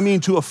 I mean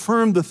to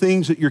affirm the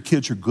things that your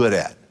kids are good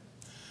at.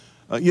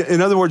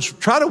 In other words,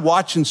 try to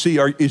watch and see,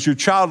 is your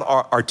child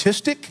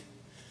artistic?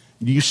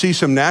 Do you see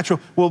some natural?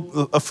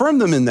 Well, affirm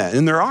them in that,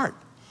 in their art.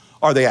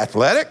 Are they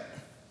athletic?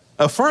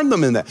 Affirm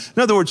them in that.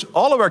 In other words,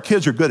 all of our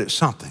kids are good at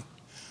something.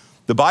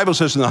 The Bible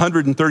says in the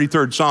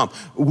 133rd Psalm,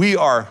 we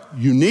are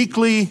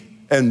uniquely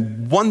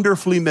and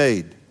wonderfully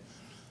made.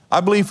 I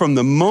believe from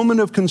the moment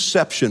of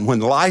conception, when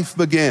life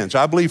begins,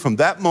 I believe from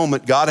that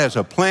moment, God has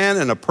a plan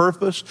and a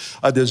purpose,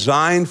 a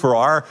design for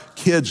our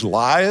kids'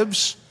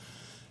 lives.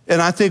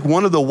 And I think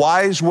one of the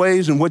wise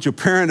ways in which a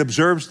parent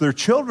observes their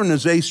children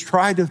is they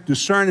try to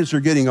discern as they're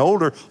getting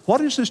older,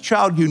 what is this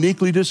child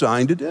uniquely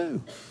designed to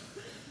do?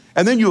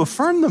 And then you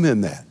affirm them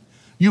in that.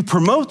 You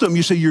promote them.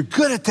 You say, you're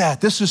good at that.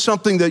 This is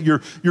something that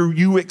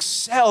you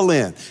excel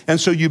in.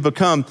 And so you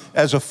become,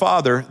 as a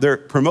father, their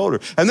promoter.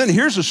 And then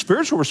here's a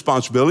spiritual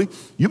responsibility.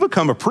 You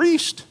become a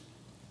priest.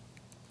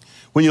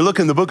 When you look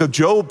in the book of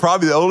Job,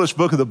 probably the oldest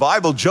book of the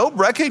Bible, Job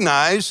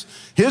recognized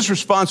his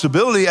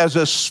responsibility as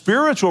a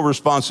spiritual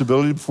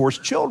responsibility before his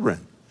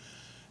children.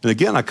 And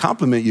again, I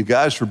compliment you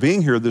guys for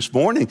being here this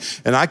morning.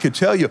 And I could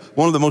tell you,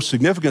 one of the most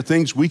significant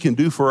things we can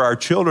do for our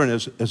children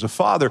as a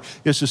father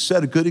is to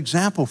set a good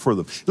example for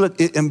them.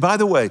 Look, and by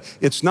the way,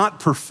 it's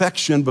not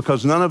perfection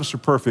because none of us are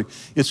perfect.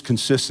 It's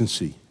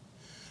consistency.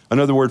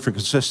 Another word for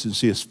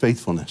consistency is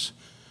faithfulness.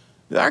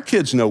 Our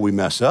kids know we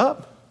mess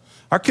up.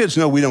 Our kids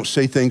know we don't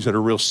say things that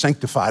are real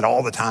sanctified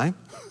all the time.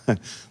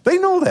 They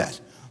know that.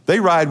 They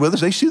ride with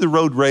us. They see the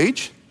road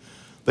rage.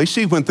 They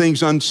see when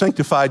things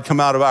unsanctified come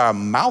out of our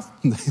mouth.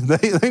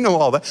 They know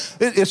all that.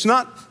 It's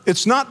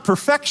not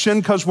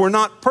perfection because we're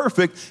not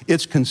perfect.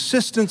 It's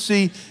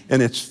consistency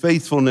and it's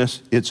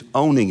faithfulness. It's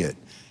owning it.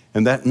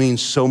 And that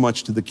means so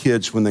much to the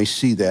kids when they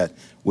see that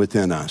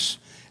within us.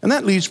 And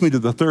that leads me to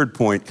the third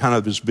point, kind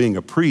of as being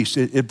a priest.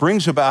 It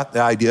brings about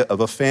the idea of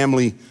a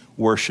family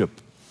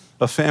worship,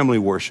 a family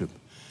worship.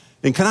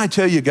 And can I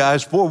tell you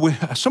guys, boy,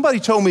 somebody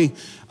told me,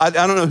 I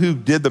don't know who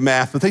did the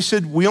math, but they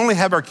said we only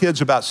have our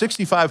kids about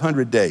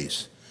 6,500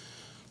 days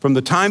from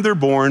the time they're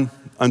born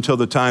until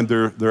the time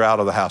they're out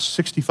of the house,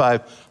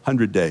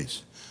 6,500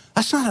 days.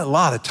 That's not a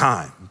lot of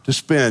time to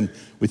spend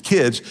with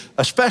kids,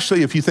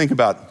 especially if you think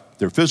about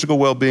their physical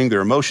well-being,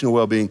 their emotional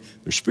well-being,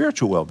 their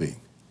spiritual well-being.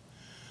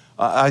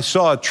 I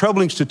saw a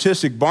troubling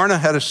statistic. Barna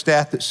had a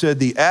stat that said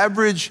the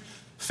average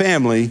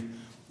family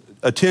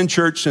attend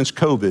church since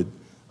COVID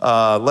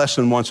less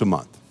than once a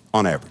month,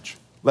 on average,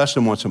 less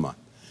than once a month.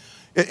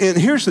 And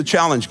here's the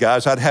challenge,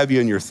 guys. I'd have you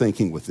in your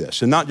thinking with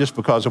this, and not just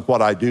because of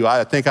what I do.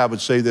 I think I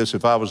would say this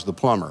if I was the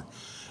plumber.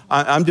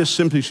 I'm just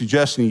simply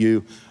suggesting to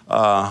you,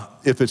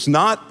 if it's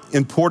not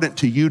important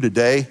to you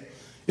today,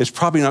 it's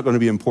probably not going to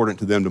be important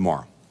to them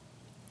tomorrow,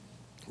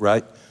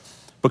 right?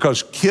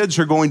 Because kids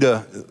are going to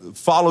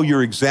follow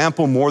your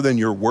example more than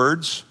your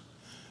words.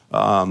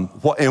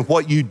 And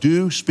what you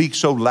do speaks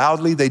so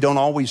loudly, they don't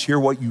always hear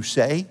what you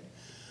say.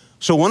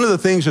 So one of the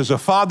things as a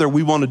father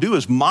we want to do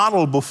is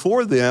model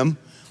before them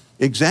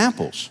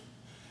examples.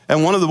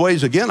 And one of the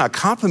ways, again, I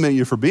compliment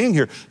you for being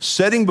here,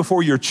 setting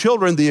before your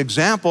children the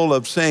example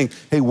of saying,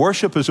 hey,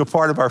 worship is a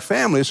part of our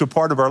family, it's a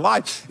part of our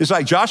life. It's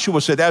like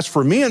Joshua said, as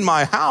for me and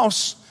my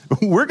house,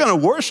 we're going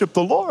to worship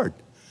the Lord.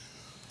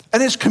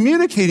 And it's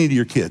communicating to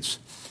your kids.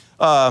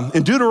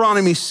 In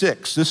Deuteronomy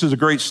 6, this is a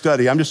great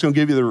study. I'm just going to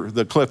give you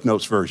the Cliff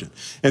Notes version.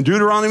 In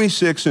Deuteronomy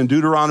 6 and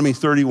Deuteronomy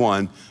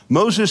 31,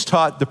 Moses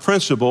taught the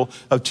principle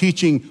of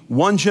teaching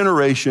one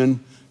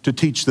generation to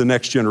teach the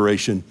next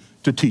generation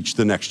to teach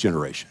the next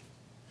generation.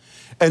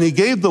 And he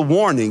gave the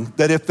warning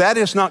that if that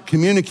is not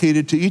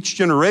communicated to each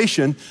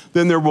generation,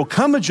 then there will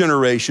come a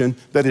generation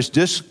that is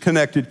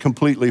disconnected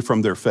completely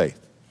from their faith.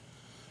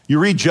 You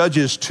read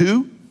Judges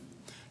 2,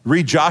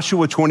 read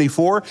Joshua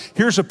 24,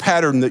 here's a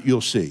pattern that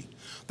you'll see.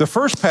 The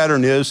first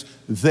pattern is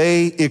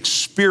they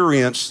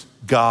experienced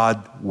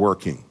God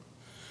working.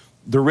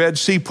 The Red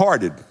Sea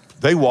parted.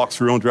 They walked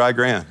through on dry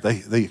ground.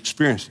 They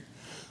experienced it.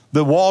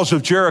 The walls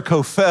of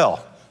Jericho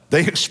fell.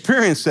 They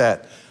experienced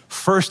that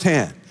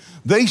firsthand.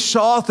 They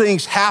saw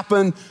things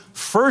happen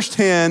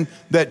firsthand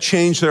that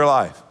changed their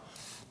life.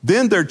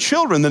 Then their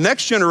children, the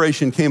next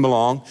generation came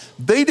along.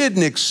 They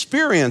didn't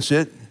experience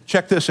it.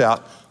 Check this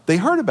out. They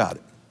heard about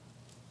it.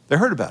 They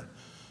heard about it.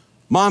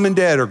 Mom and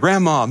dad or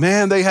grandma,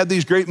 man, they had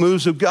these great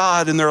moves of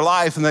God in their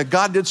life and that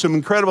God did some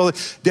incredible,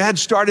 dad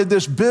started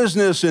this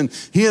business and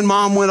he and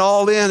mom went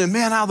all in and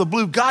man, out of the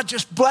blue, God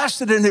just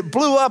blessed it and it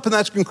blew up and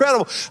that's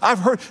incredible. I've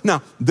heard,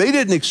 now they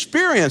didn't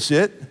experience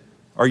it.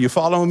 Are you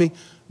following me?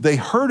 They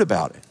heard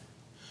about it.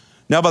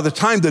 Now, by the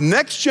time the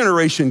next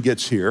generation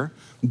gets here,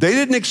 they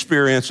didn't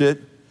experience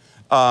it.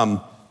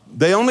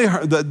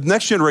 The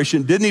next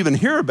generation didn't even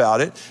hear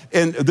about it.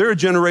 And they're a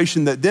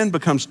generation that then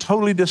becomes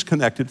totally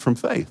disconnected from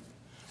faith.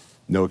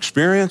 No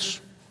experience,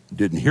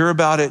 didn't hear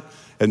about it,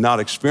 and not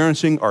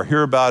experiencing or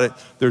hear about it.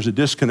 There's a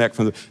disconnect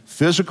from the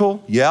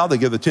physical. Yeah, they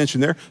give attention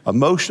there.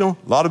 Emotional,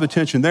 a lot of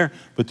attention there,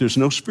 but there's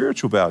no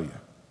spiritual value.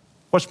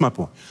 What's my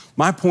point?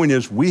 My point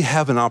is we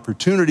have an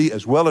opportunity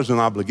as well as an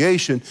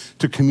obligation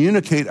to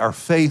communicate our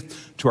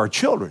faith to our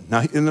children.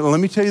 Now, let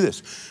me tell you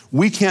this.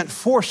 We can't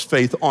force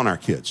faith on our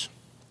kids.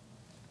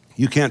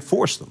 You can't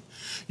force them.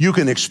 You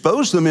can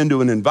expose them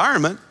into an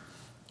environment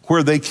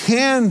where they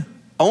can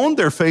own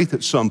their faith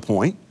at some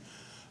point,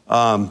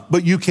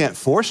 but you can't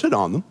force it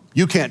on them.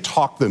 You can't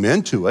talk them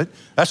into it.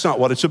 That's not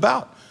what it's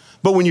about.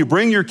 But when you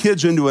bring your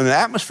kids into an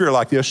atmosphere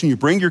like this and you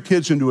bring your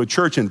kids into a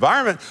church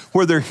environment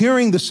where they're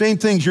hearing the same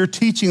things you're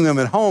teaching them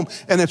at home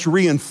and it's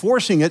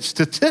reinforcing it,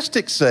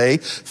 statistics say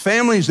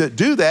families that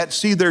do that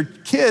see their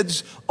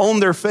kids own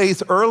their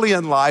faith early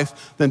in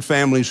life than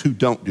families who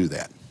don't do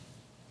that.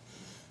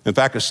 In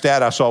fact, a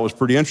stat I saw was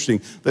pretty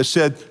interesting that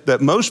said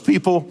that most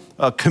people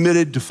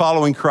committed to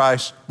following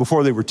Christ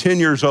before they were 10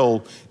 years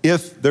old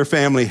if their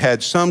family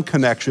had some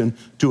connection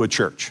to a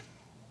church.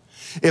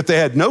 If they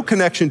had no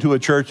connection to a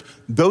church,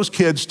 those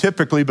kids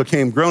typically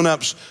became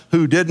grown-ups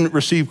who didn't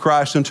receive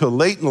Christ until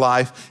late in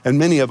life, and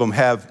many of them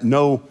have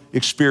no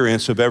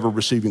experience of ever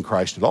receiving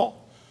Christ at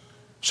all.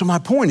 So my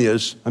point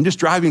is, I'm just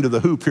driving to the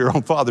hoop here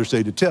on Father's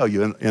Day to tell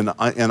you and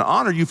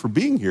honor you for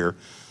being here,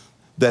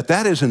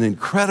 that is an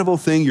incredible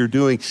thing you're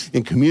doing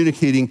in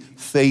communicating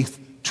faith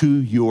to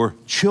your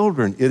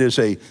children. It is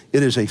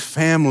a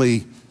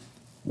family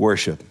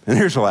worship. And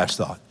here's the last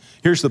thought.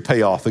 Here's the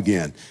payoff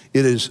again.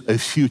 It is a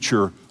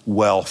future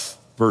wealth,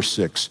 verse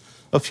 6,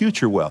 a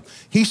future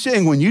wealth. He's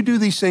saying when you do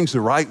these things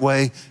the right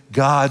way,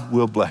 God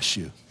will bless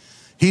you.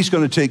 He's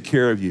going to take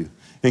care of you.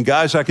 And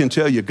guys, I can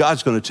tell you,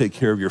 God's going to take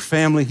care of your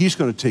family. He's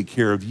going to take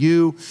care of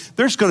you.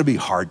 There's going to be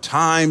hard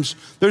times.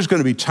 There's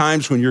going to be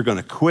times when you're going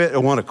to quit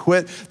or want to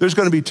quit. There's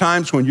going to be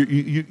times when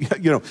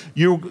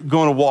you're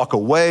going to walk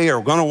away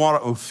or going to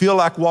want to feel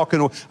like walking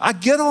away. I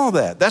get all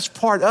that. That's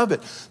part of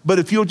it. But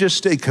if you'll just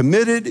stay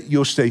committed,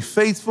 you'll stay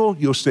faithful,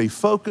 you'll stay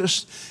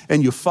focused,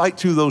 and you fight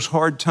through those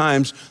hard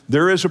times,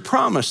 there is a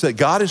promise that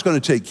God is going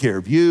to take care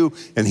of you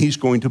and He's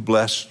going to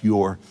bless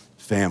your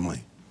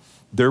family.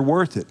 They're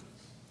worth it.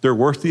 They're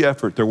worth the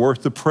effort. They're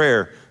worth the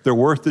prayer. They're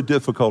worth the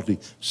difficulty.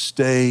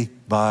 Stay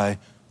by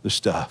the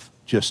stuff.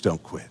 Just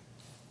don't quit.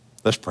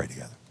 Let's pray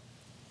together.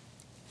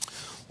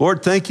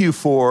 Lord, thank you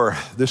for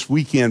this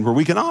weekend where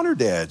we can honor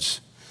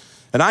dads.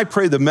 And I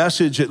pray the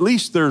message, at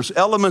least there's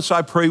elements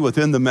I pray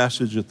within the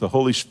message that the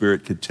Holy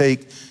Spirit could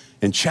take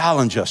and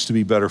challenge us to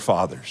be better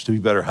fathers, to be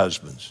better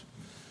husbands.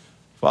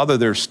 Father,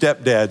 there's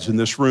stepdads in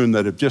this room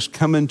that have just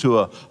come into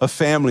a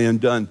family and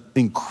done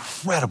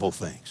incredible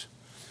things.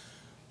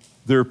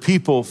 There are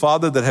people,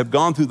 Father, that have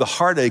gone through the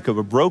heartache of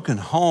a broken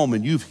home,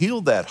 and you've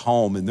healed that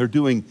home, and they're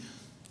doing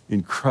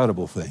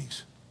incredible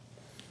things.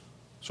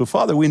 So,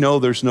 Father, we know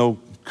there's no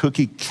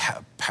cookie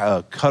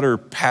cutter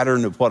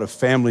pattern of what a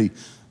family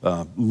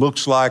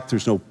looks like.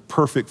 There's no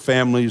perfect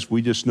families.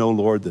 We just know,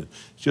 Lord, that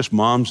it's just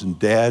moms and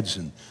dads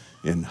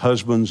and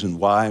husbands and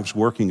wives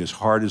working as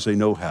hard as they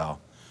know how,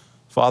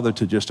 Father,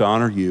 to just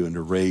honor you and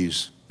to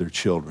raise their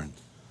children.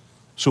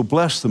 So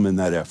bless them in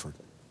that effort.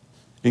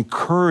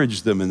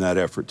 Encourage them in that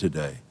effort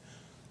today.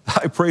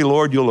 I pray,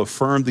 Lord, you'll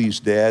affirm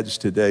these dads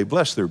today.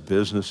 Bless their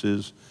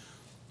businesses.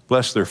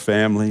 Bless their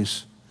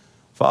families.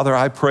 Father,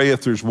 I pray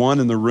if there's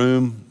one in the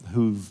room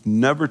who've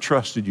never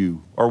trusted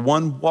you or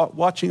one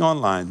watching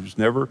online who's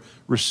never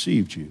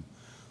received you,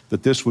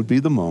 that this would be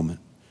the moment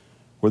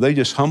where they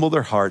just humble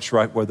their hearts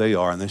right where they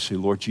are and they say,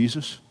 Lord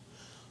Jesus,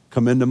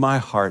 come into my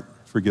heart,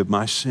 forgive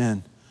my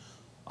sin.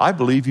 I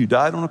believe you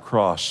died on a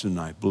cross and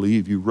I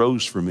believe you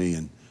rose for me,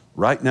 and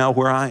right now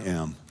where I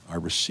am, I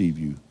receive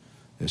you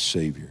as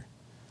Savior.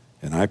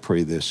 And I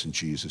pray this in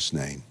Jesus'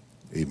 name,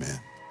 amen.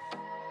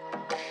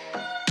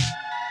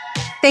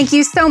 Thank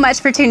you so much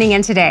for tuning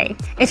in today.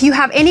 If you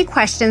have any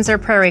questions or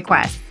prayer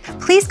requests,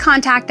 please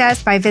contact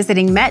us by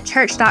visiting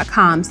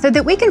metchurch.com so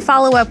that we can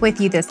follow up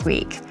with you this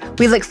week.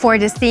 We look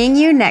forward to seeing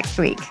you next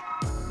week.